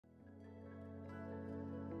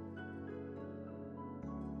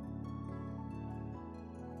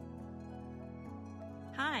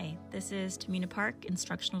Hi, this is Tamina Park,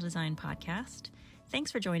 Instructional Design Podcast.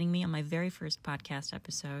 Thanks for joining me on my very first podcast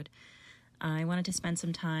episode. I wanted to spend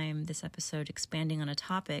some time this episode expanding on a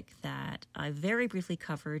topic that I very briefly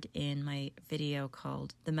covered in my video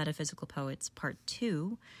called The Metaphysical Poets Part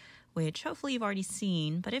 2, which hopefully you've already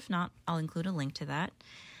seen, but if not, I'll include a link to that.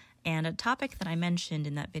 And a topic that I mentioned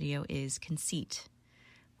in that video is conceit,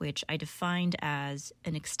 which I defined as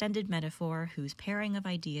an extended metaphor whose pairing of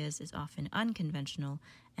ideas is often unconventional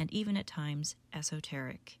and even at times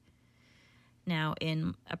esoteric. Now,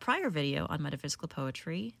 in a prior video on metaphysical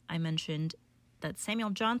poetry, I mentioned that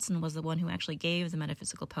Samuel Johnson was the one who actually gave the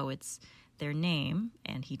metaphysical poets their name,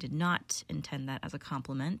 and he did not intend that as a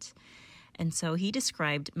compliment. And so he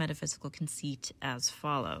described metaphysical conceit as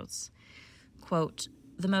follows, quote,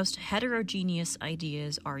 "The most heterogeneous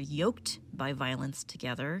ideas are yoked by violence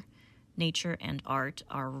together. Nature and art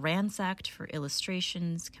are ransacked for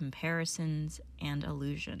illustrations, comparisons, and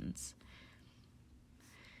allusions."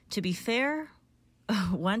 To be fair,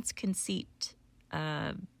 once conceit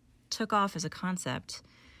took off as a concept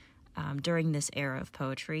during this era of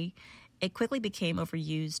poetry, it quickly became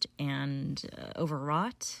overused and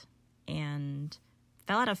overwrought and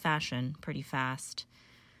fell out of fashion pretty fast.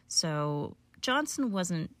 So Johnson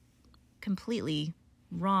wasn't completely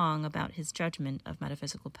wrong about his judgment of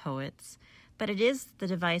metaphysical poets, but it is the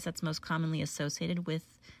device that's most commonly associated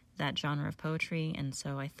with that genre of poetry, and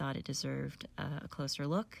so I thought it deserved a closer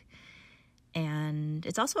look. And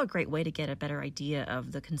it's also a great way to get a better idea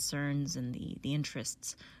of the concerns and the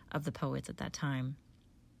interests of the poets at that time.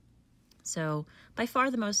 So by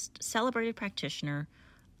far the most celebrated practitioner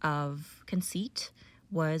of conceit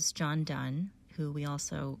was John Donne, who we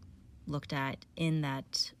also looked at in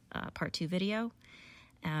that part 2 video.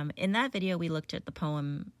 In that video, we looked at the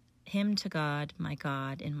poem Hymn to God,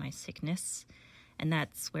 in My Sickness, and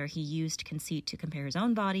that's where he used conceit to compare his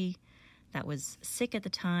own body that was sick at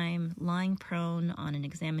the time, lying prone on an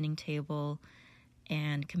examining table,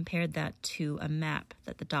 and compared that to a map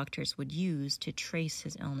that the doctors would use to trace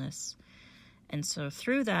his illness. And so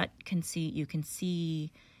through that conceit, you can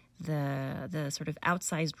see the sort of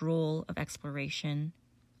outsized role of exploration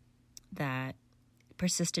that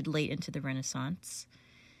persisted late into the Renaissance.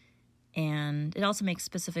 And it also makes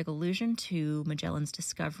specific allusion to Magellan's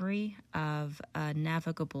discovery of a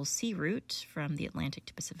navigable sea route from the Atlantic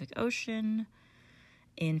to Pacific Ocean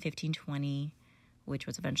in 1520, which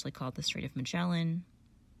was eventually called the Strait of Magellan.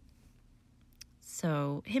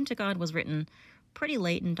 So Hymn to God was written pretty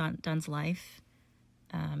late in Donne's life,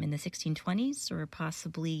 in the 1620s, or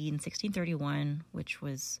possibly in 1631, which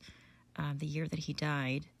was the year that he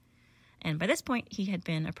died. And by this point, he had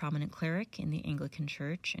been a prominent cleric in the Anglican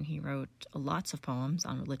Church, and he wrote lots of poems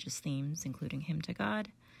on religious themes, including Hymn to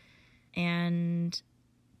God. And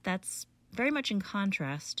that's very much in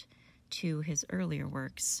contrast to his earlier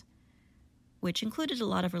works, which included a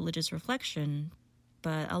lot of religious reflection,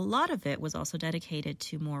 but a lot of it was also dedicated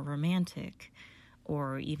to more romantic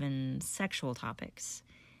or even sexual topics.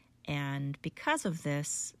 And because of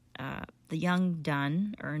this, the young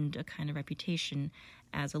Donne earned a kind of reputation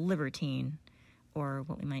as a libertine, or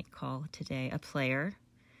what we might call today a player.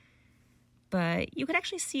 But you could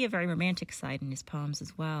actually see a very romantic side in his poems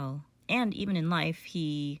as well. And even in life,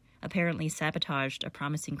 he apparently sabotaged a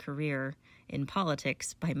promising career in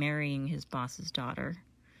politics by marrying his boss's daughter.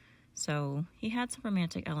 So he had some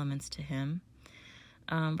romantic elements to him.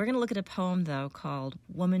 We're going to look at a poem, though, called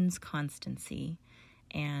Woman's Constancy.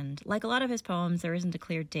 And like a lot of his poems, there isn't a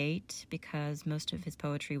clear date because most of his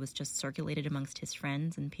poetry was just circulated amongst his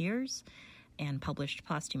friends and peers and published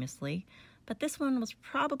posthumously. But this one was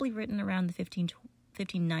probably written around the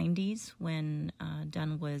 1590s when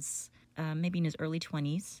Donne was maybe in his early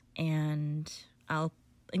 20s. And I'll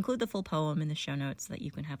include the full poem in the show notes so that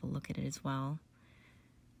you can have a look at it as well.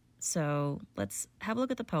 So let's have a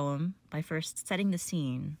look at the poem by first setting the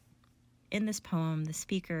scene. In this poem, the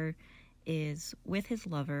speaker is with his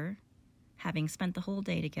lover, having spent the whole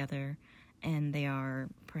day together, and they are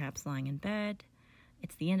perhaps lying in bed.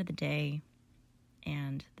 It's the end of the day,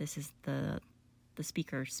 and this is the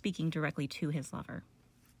speaker speaking directly to his lover.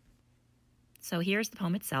 So here's the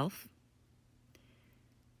poem itself.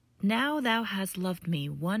 Now thou hast loved me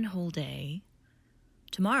one whole day.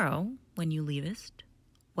 Tomorrow, when you leavest,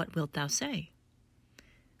 what wilt thou say?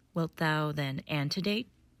 Wilt thou then antedate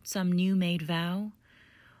some new-made vow,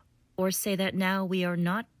 or say that now we are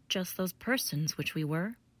not just those persons which we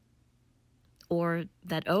were? Or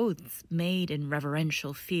that oaths made in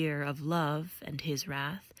reverential fear of love and his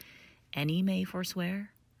wrath any may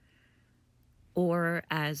forswear? Or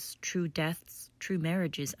as true deaths true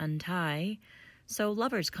marriages untie, so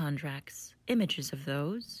lovers' contracts images of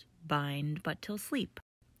those bind but till sleep,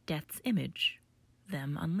 death's image,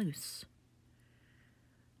 them unloose.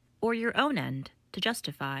 Or your own end to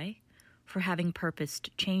justify, for having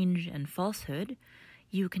purposed change and falsehood,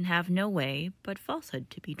 you can have no way but falsehood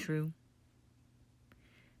to be true.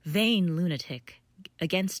 Vain lunatic,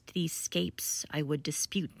 against these scapes I would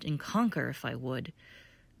dispute and conquer if I would,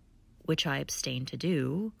 which I abstain to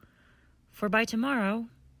do, for by tomorrow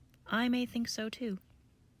I may think so too.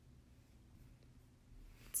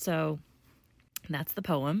 So that's the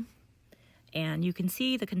poem, and you can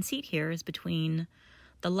see the conceit here is between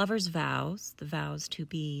the lover's vows, the vows to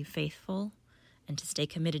be faithful and to stay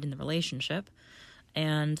committed in the relationship,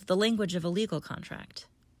 and the language of a legal contract.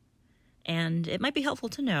 And it might be helpful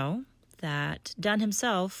to know that Donne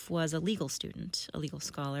himself was a legal student, a legal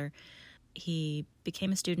scholar. He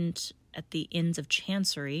became a student at the Inns of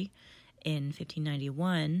Chancery in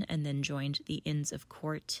 1591 and then joined the Inns of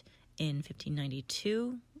Court in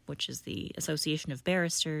 1592, which is the Association of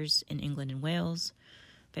Barristers in England and Wales,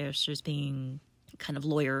 barristers being kind of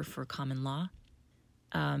lawyer for common law.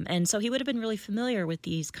 And so he would have been really familiar with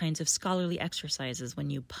these kinds of scholarly exercises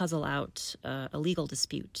when you puzzle out a legal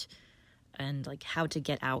dispute and like how to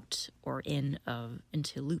get out or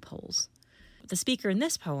into loopholes. The speaker in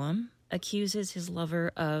this poem accuses his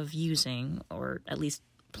lover of using, or at least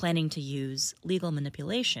planning to use, legal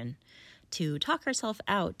manipulation to talk herself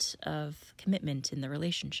out of commitment in the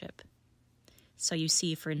relationship. So you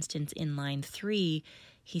see, for instance, in line 3,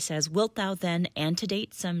 he says, "Wilt thou then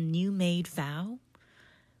antedate some new-made vow?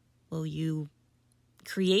 Will you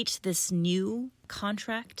create this new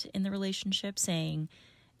contract in the relationship saying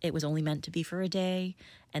it was only meant to be for a day,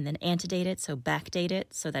 and then antedate it, so backdate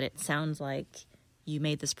it, so that it sounds like you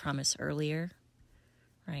made this promise earlier,"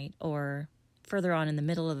 right? Or further on in the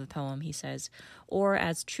middle of the poem, he says, "Or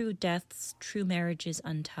as true deaths, true marriages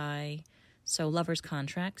untie, so lovers'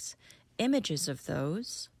 contracts, images of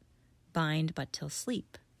those bind but till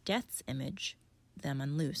sleep, death's image, them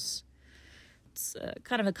unloose." It's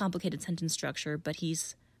kind of a complicated sentence structure, but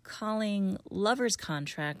he's calling lovers'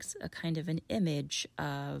 contracts a kind of an image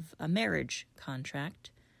of a marriage contract.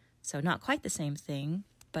 So not quite the same thing,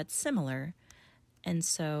 but similar. And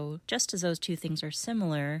so just as those two things are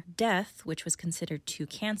similar, death, which was considered to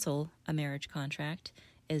cancel a marriage contract,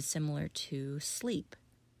 is similar to sleep.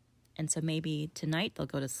 And so maybe tonight they'll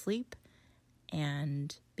go to sleep,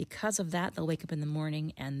 and because of that, they'll wake up in the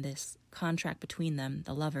morning and this contract between them,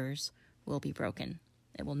 the lovers, will be broken.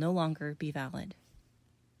 It will no longer be valid.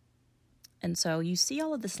 And so you see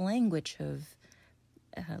all of this language of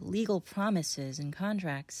legal promises and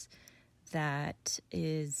contracts that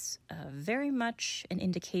is very much an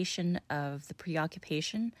indication of the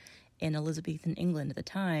preoccupation in Elizabethan England at the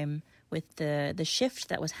time with the shift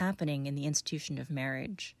that was happening in the institution of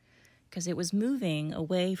marriage, because it was moving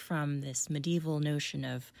away from this medieval notion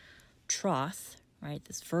of troth, right,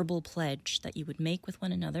 this verbal pledge that you would make with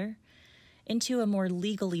one another, into a more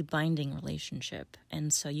legally binding relationship.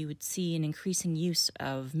 And so you would see an increasing use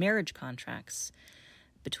of marriage contracts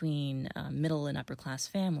between middle and upper class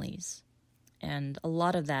families. And a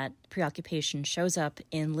lot of that preoccupation shows up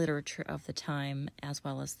in literature of the time as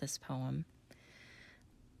well as this poem.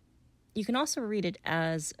 You can also read it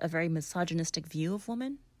as a very misogynistic view of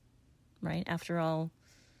woman, right? After all,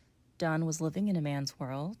 Donne was living in a man's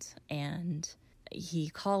world, and he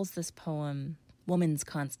calls this poem Woman's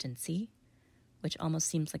Constancy, which almost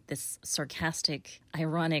seems like this sarcastic,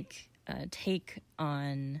 ironic take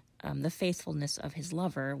on the faithfulness of his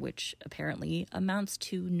lover, which apparently amounts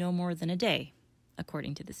to no more than a day,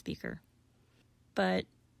 according to the speaker. But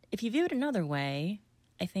if you view it another way,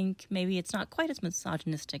 I think maybe it's not quite as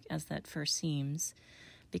misogynistic as that first seems,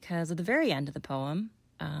 because at the very end of the poem,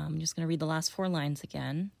 I'm just going to read the last 4 lines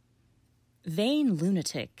again. "Vain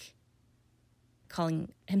lunatic,"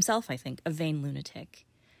 calling himself, I think, a vain lunatic,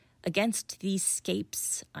 "against these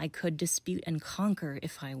scapes I could dispute and conquer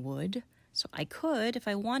if I would." So I could, if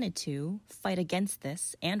I wanted to, fight against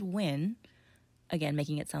this and win. Again,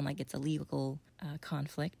 making it sound like it's a legal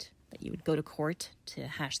conflict, that you would go to court to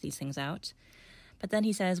hash these things out. But then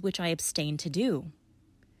he says, "which I abstain to do."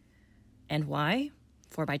 And why?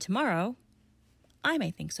 "For by tomorrow I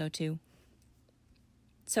may think so too."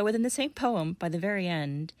 So within the same poem, by the very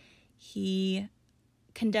end, he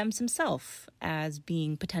condemns himself as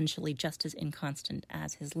being potentially just as inconstant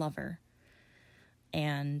as his lover.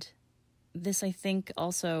 And this, I think,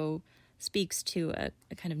 also speaks to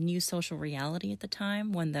a kind of new social reality at the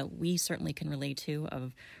time, one that we certainly can relate to,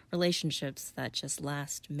 of relationships that just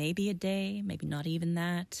last maybe a day, maybe not even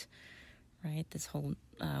that, right? This whole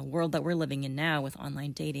world that we're living in now with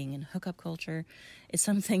online dating and hookup culture is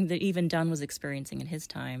something that even Donne was experiencing in his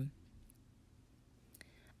time.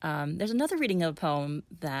 There's another reading of a poem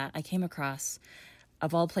that I came across,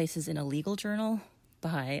 of all places, in a legal journal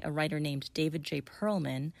by a writer named David J.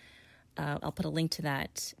 Perlman. I'll put a link to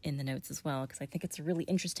that in the notes as well, because I think it's a really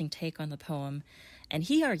interesting take on the poem. And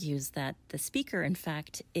he argues that the speaker, in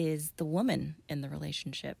fact, is the woman in the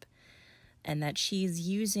relationship, and that she's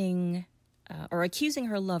using or accusing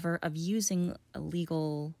her lover of using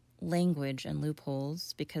illegal language and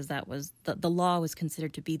loopholes, because that was the law was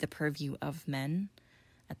considered to be the purview of men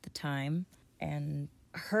at the time. And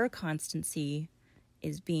her constancy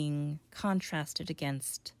is being contrasted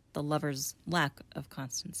against the lover's lack of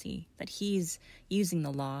constancy, that he's using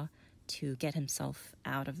the law to get himself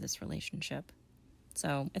out of this relationship.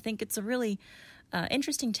 So I think it's a really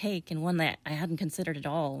interesting take, and one that I hadn't considered at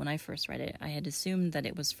all when I first read it. I had assumed that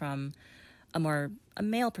it was from a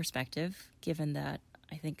male perspective, given that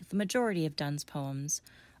I think the majority of Donne's poems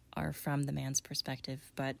are from the man's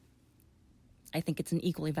perspective, but I think it's an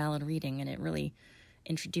equally valid reading, and it really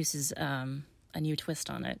introduces a new twist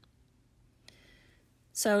on it.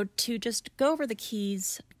 So to just go over the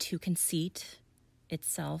keys to conceit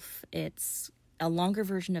itself, it's a longer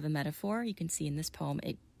version of a metaphor. You can see in this poem,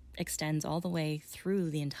 it extends all the way through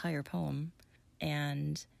the entire poem.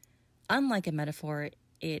 And unlike a metaphor,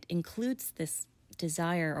 it includes this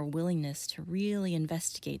desire or willingness to really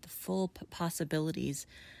investigate the full possibilities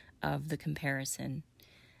of the comparison.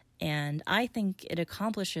 And I think it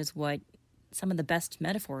accomplishes what some of the best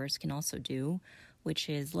metaphors can also do, which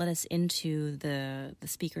is let us into the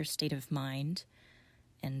speaker's state of mind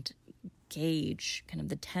and gauge kind of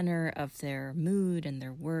the tenor of their mood and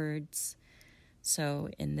their words. So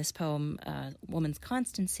in this poem, Woman's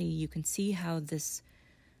Constancy, you can see how this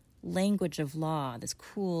language of law, this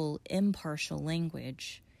cool, impartial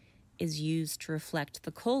language, is used to reflect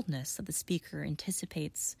the coldness that the speaker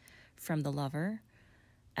anticipates from the lover,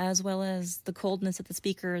 as well as the coldness that the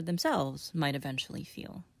speaker themselves might eventually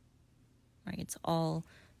feel. Right? It's all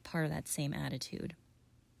part of that same attitude.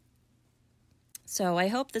 So I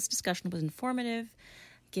hope this discussion was informative,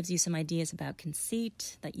 gives you some ideas about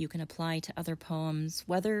conceit that you can apply to other poems,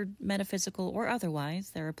 whether metaphysical or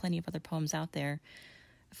otherwise. There are plenty of other poems out there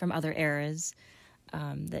from other eras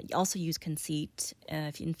that also use conceit.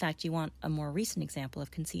 If, in fact, you want a more recent example of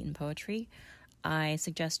conceit in poetry, I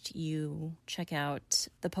suggest you check out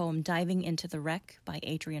the poem Diving into the Wreck by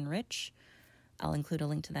Adrienne Rich. I'll include a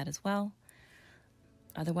link to that as well.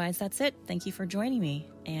 Otherwise, that's it. Thank you for joining me,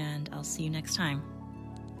 and I'll see you next time.